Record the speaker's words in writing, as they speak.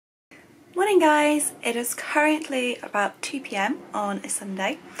Morning guys, it is currently about 2 p.m. on a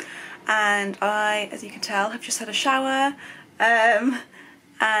Sunday and I, as you can tell, have just had a shower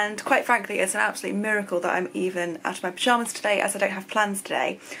and quite frankly it's an absolute miracle that I'm even out of my pyjamas today as I don't have plans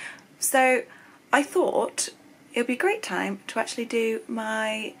today. So I thought it would be a great time to actually do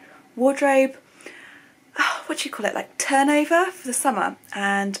my wardrobe, what do you call it, like turnover for the summer,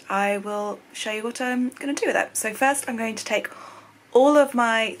 and I will show you what I'm going to do with it. So first I'm going to take all of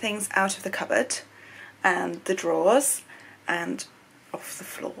my things out of the cupboard and the drawers and off the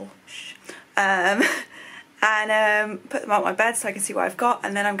floor and put them on my bed so I can see what I've got,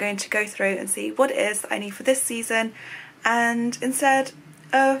 and then I'm going to go through and see what it is that I need for this season, and instead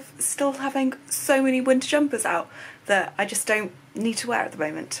of still having so many winter jumpers out that I just don't need to wear at the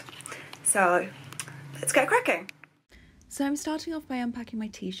moment. So let's get cracking. So I'm starting off by unpacking my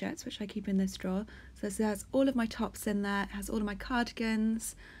t-shirts, which I keep in this drawer. So this has all of my tops in there, it has all of my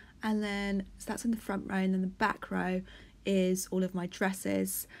cardigans, and then so that's in the front row, and then the back row is all of my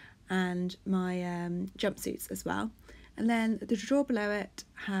dresses and my jumpsuits as well. And then the drawer below it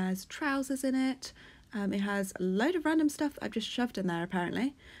has trousers in it. It has a load of random stuff that I've just shoved in there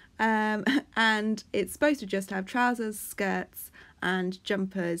apparently. And it's supposed to just have trousers, skirts and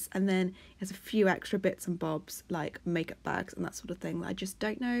jumpers, and then it has a few extra bits and bobs like makeup bags and that sort of thing that I just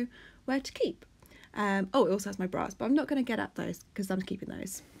don't know where to keep. Oh, it also has my bras, but I'm not going to get at those because I'm keeping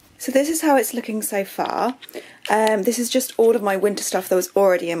those. So this is how it's looking so far. This is just all of my winter stuff that was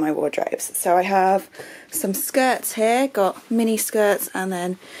already in my wardrobes. So I have some skirts here, got mini skirts and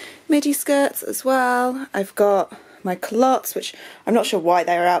then midi skirts as well. I've got my culottes, which I'm not sure why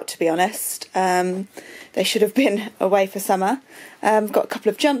they are out, to be honest. They should have been away for summer. I've got a couple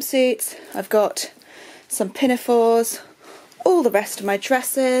of jumpsuits, I've got some pinafores, all the rest of my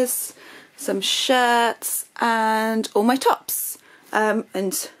dresses, some shirts and all my tops.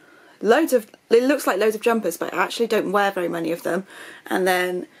 And loads of, it looks like loads of jumpers, but I actually don't wear very many of them. And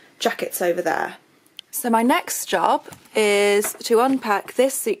then jackets over there. So my next job is to unpack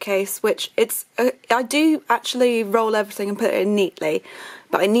this suitcase, which I do actually roll everything and put it in neatly,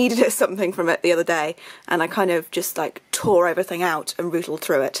 but I needed something from it the other day and I kind of just like tore everything out and rootled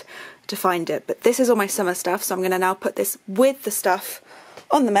through it to find it. But this is all my summer stuff, so I'm going to now put this with the stuff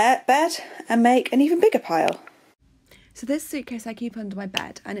on the bed and make an even bigger pile. So this suitcase I keep under my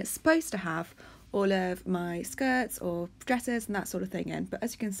bed, and it's supposed to have all of my skirts or dresses and that sort of thing in, but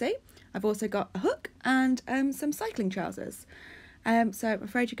as you can see I've also got a hook and some cycling trousers. So I'm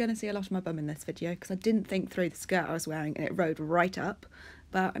afraid you're going to see a lot of my bum in this video because I didn't think through the skirt I was wearing and it rode right up,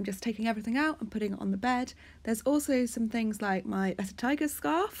 but I'm just taking everything out and putting it on the bed. There's also some things like my Better Tigers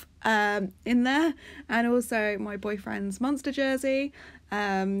scarf in there, and also my boyfriend's Monster jersey,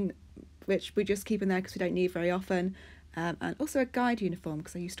 which we just keep in there because we don't need very often, and also a guide uniform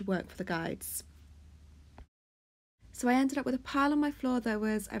because I used to work for the guides. So I ended up with a pile on my floor. There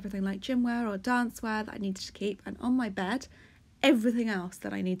was everything like gym wear or dance wear that I needed to keep, and on my bed everything else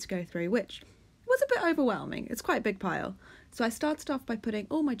that I need to go through, which was a bit overwhelming. It's quite a big pile. So I started off by putting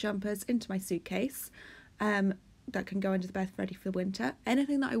all my jumpers into my suitcase that can go under the bed ready for winter.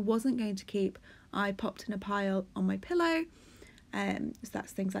 Anything that I wasn't going to keep I popped in a pile on my pillow. So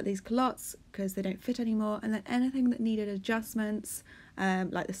that's things like these culottes because they don't fit anymore, and then anything that needed adjustments,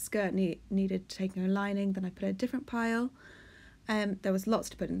 like the skirt needed taking a lining, then I put in a different pile. There was lots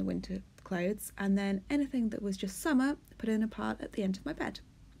to put in the winter clothes, and then anything that was just summer I put in a pile at the end of my bed.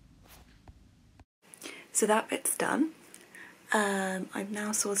 So that bit's done. I've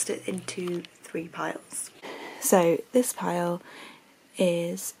now sorted it into 3 piles. So this pile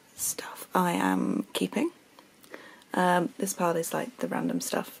is stuff I am keeping. This pile is like the random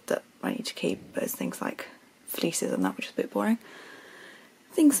stuff that I need to keep, but it's things like fleeces and that, which is a bit boring.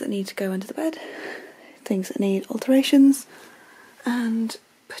 Things that need to go under the bed, things that need alterations, and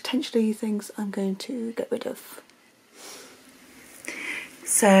potentially things I'm going to get rid of.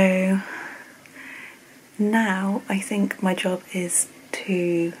 So now I think my job is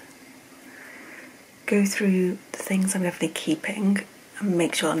to go through the things I'm definitely keeping and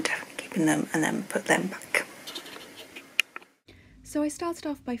make sure I'm definitely keeping them, and then put them back. So I started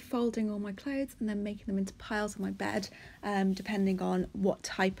off by folding all my clothes and then making them into piles on my bed, depending on what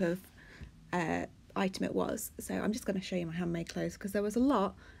type of item it was. So I'm just going to show you my handmade clothes because there was a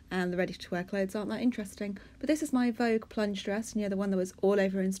lot, and the ready to wear clothes aren't that interesting. But this is my Vogue plunge dress, the one that was all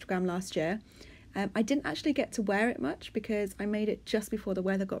over Instagram last year. I didn't actually get to wear it much because I made it just before the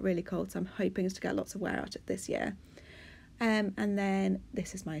weather got really cold, so I'm hoping to get lots of wear out of it this year. And then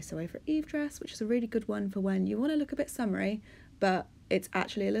this is my So Over It Eve dress, which is a really good one for when you want to look a bit summery, but it's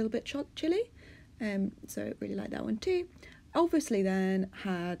actually a little bit chilly. So I really like that one too. Obviously then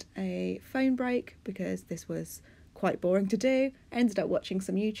had a phone break because this was quite boring to do. Ended up watching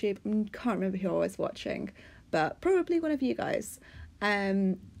some YouTube. Can't remember who I was watching, but probably one of you guys.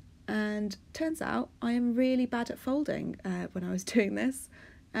 And turns out I am really bad at folding when I was doing this,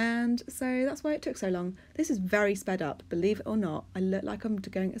 and so that's why it took so long. This is very sped up, believe it or not. I look like I'm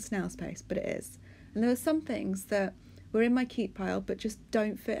going at snail's pace, but it is. And there are some things that were in my keep pile but just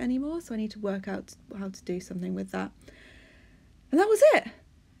don't fit anymore, so I need to work out how to do something with that. And that was it,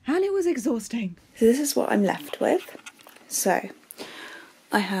 and it was exhausting. So this is what I'm left with. So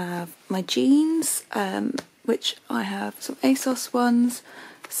I have my jeans, which I have some ASOS ones,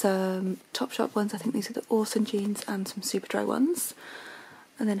 some Topshop ones, I think these are the Awesome jeans, and some Superdry ones.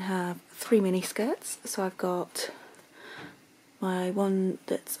 And then have 3 mini skirts. So I've got my one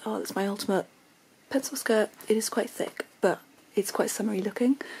that's my ultimate pencil skirt. It is quite thick, but it's quite summery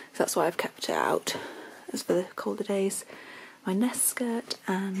looking, so that's why I've kept it out as for the colder days. My Nest skirt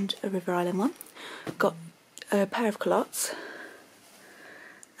and a River Island one. Got a pair of culottes,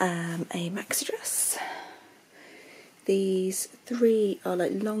 a maxi dress. These 3 are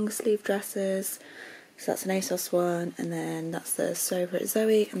like long sleeve dresses, so that's an ASOS one, and then that's the Over It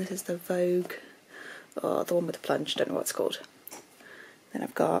Zoe, and this is the Vogue, or the one with the plunge, don't know what it's called. Then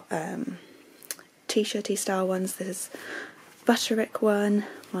I've got t-shirty style ones. This is Butterick one,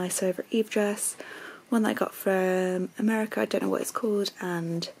 my Over It Eve dress, one that I got from America, I don't know what it's called,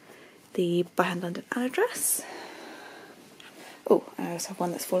 and the By Hand London Anna dress. Oh, I also have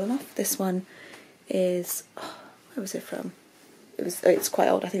one that's fallen off. This one is, where was it from? It's quite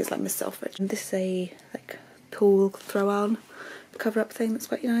old, I think it's like Miss Selfridge. And this is a like pool throw-on cover-up thing that's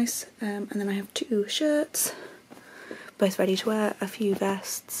quite nice. And then I have 2 shirts, both ready to wear, a few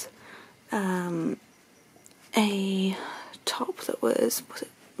vests, a top that was it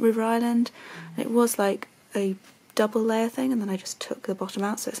River Island, and it was like a double layer thing, and then I just took the bottom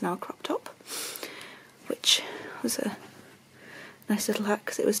out, so it's now a crop top, which was a nice little hack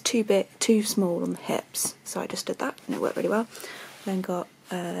because it was too small on the hips, so I just did that and it worked really well. Then got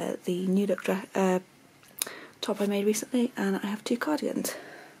the New Look top I made recently, and I have 2 cardigans.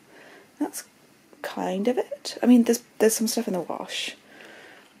 That's kind of it. I mean, there's some stuff in the wash,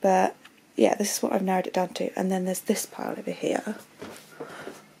 but yeah, this is what I've narrowed it down to. And then there's this pile over here,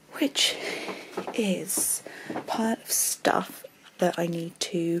 which is a pile of stuff that I need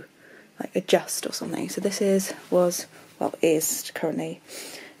to like adjust or something. So this is currently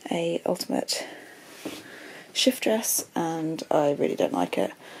a ultimate shift dress, and I really don't like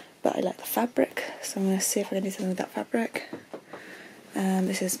it, but I like the fabric, so I'm going to see if I can do something with that fabric.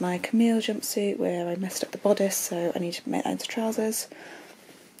 This is my Camille jumpsuit where I messed up the bodice, so I need to make that into trousers.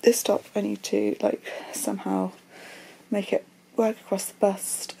 This top I need to like somehow make it work across the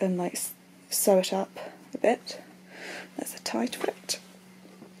bust and like sew it up a bit. That's a tie to it.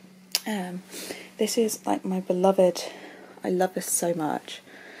 This is like my beloved, I love this so much.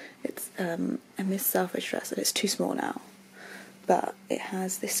 It's a Miss Selfridge dress, and it's too small now, but it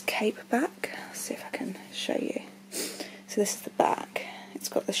has this cape back. Let's see if I can show you. So this is the back. It's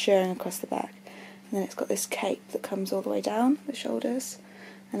got the shirring across the back, and then it's got this cape that comes all the way down the shoulders,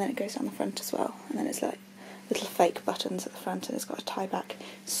 and then it goes down the front as well, and then it's like little fake buttons at the front, and it's got a tie back.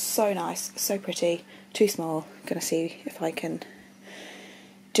 So nice, so pretty, too small. I'm gonna see if I can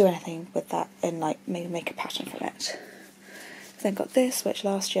do anything with that and like maybe make a pattern from it. Then got this, which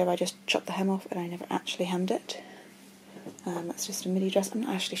last year I just chopped the hem off and I never actually hemmed it. That's just a midi dress. I'm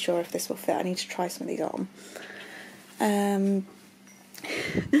not actually sure if this will fit. I need to try some of these on.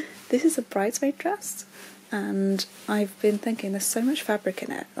 This is a bridesmaid dress, and I've been thinking there's so much fabric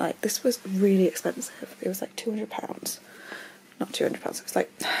in it. Like, this was really expensive. It was like £200. Not £200, it was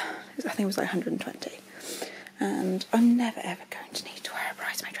like, I think it was like 120. And I'm never ever going to need to wear a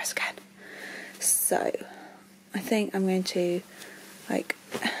bridesmaid dress again. So I think I'm going to like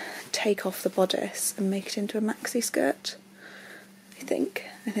take off the bodice and make it into a maxi skirt. I think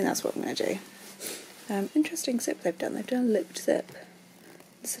that's what I'm going to do. Interesting zip they've done. They've done a lipped zip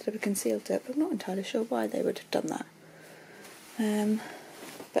instead of a concealed zip. I'm not entirely sure why they would have done that.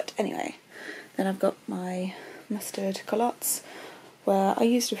 But anyway, then I've got my mustard culottes where I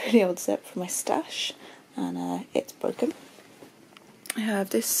used a really old zip from my stash, and it's broken. I have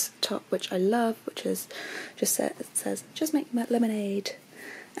this top which I love, which is it says just make lemonade,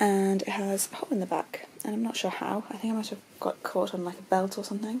 and it has a hole in the back, and I'm not sure how. I think I might have got caught on like a belt or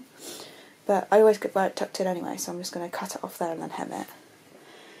something, but I always wear it tucked in anyway, so I'm just going to cut it off there and then hem it.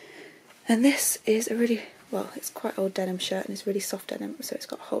 And this is a really, well, it's quite old denim shirt, and it's really soft denim, so it's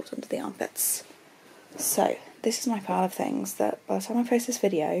got holes under the armpits. So this is my pile of things that by the time I post this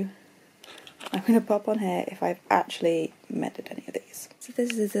video I'm going to pop on here if I've actually mended any of these. So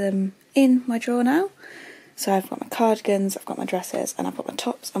this is in my drawer now. So I've got my cardigans, I've got my dresses, and I've got my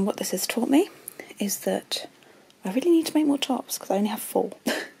tops. And what this has taught me is that I really need to make more tops because I only have 4.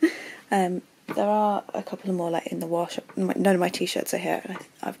 There are a couple of more like in the wash. None of my t-shirts are here, and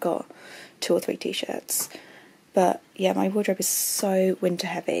I've got 2 or 3 t-shirts. But yeah, my wardrobe is so winter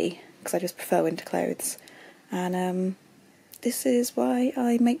heavy because I just prefer winter clothes. And this is why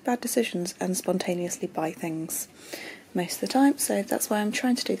I make bad decisions and spontaneously buy things most of the time. So that's why I'm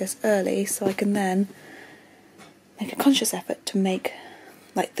trying to do this early, so I can then make a conscious effort to make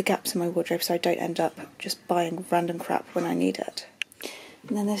like the gaps in my wardrobe so I don't end up just buying random crap when I need it.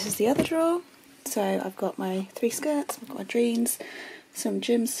 And then this is the other drawer. So I've got my 3 skirts, I've got my jeans, some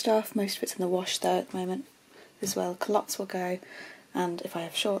gym stuff, most of it's in the wash though at the moment as well. Culottes will go, and if I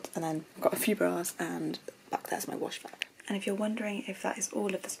have shorts, and then I've got a few bras, and back there's my wash bag. And if you're wondering if that is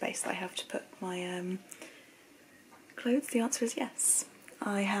all of the space that I have to put my clothes, the answer is yes.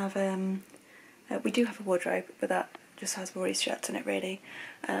 I have, we do have a wardrobe, but that just has Rory's shirts in it really.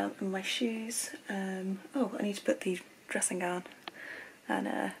 And my shoes, oh, I need to put the dressing gown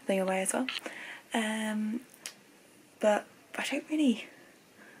and thing away as well. But I don't really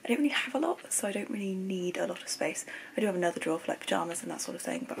have a lot, so I don't really need a lot of space. I do have another drawer for like pyjamas and that sort of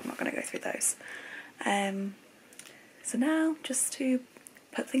thing, but I'm not going to go through those. So now, just to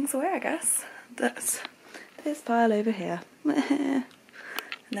put things away, I guess. That's this pile over here. And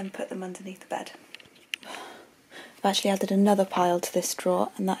then put them underneath the bed. I've actually added another pile to this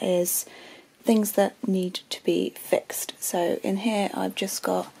drawer, and that is things that need to be fixed. So in here I've just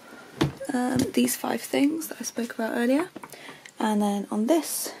got these 5 things that I spoke about earlier, and then on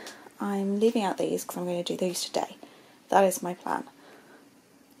this I'm leaving out these because I'm going to do those today. That is my plan.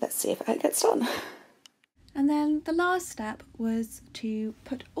 Let's see if it gets done. And then the last step was to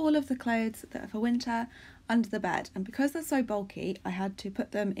put all of the clothes that are for winter under the bed, and because they're so bulky I had to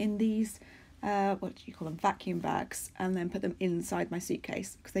put them in these what do you call them, vacuum bags, and then put them inside my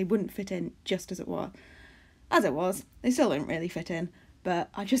suitcase because they wouldn't fit in just as it was. They still don't really fit in, but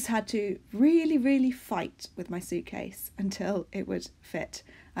I just had to really fight with my suitcase until it would fit.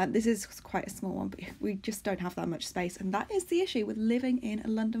 This is quite a small one, but we just don't have that much space, and that is the issue with living in a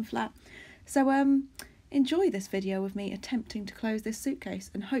London flat. So enjoy this video of me attempting to close this suitcase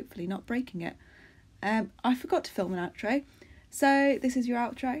and hopefully not breaking it. I forgot to film an outro, so this is your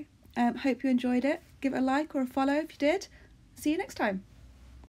outro. Hope you enjoyed it. Give it a like or a follow if you did. See you next time.